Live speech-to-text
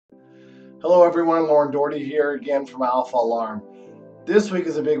Hello everyone, Lauren Doherty here again from Alpha Alarm. This week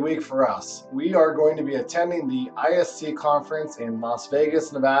is a big week for us. We are going to be attending the ISC conference in Las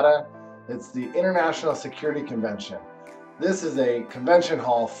Vegas, Nevada. It's the International Security Convention. This is a convention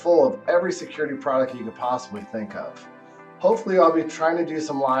hall full of every security product you could possibly think of. Hopefully I'll be trying to do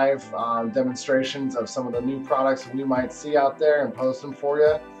some live demonstrations of some of the new products we might see out there and post them for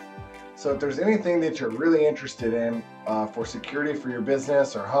you. So if there's anything that you're really interested in for security for your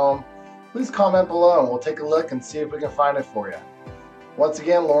business or home, please comment below and we'll take a look and see if we can find it for you. Once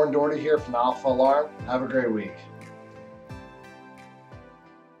again, Lauren Doherty here from Alpha Alarm. Have a great week.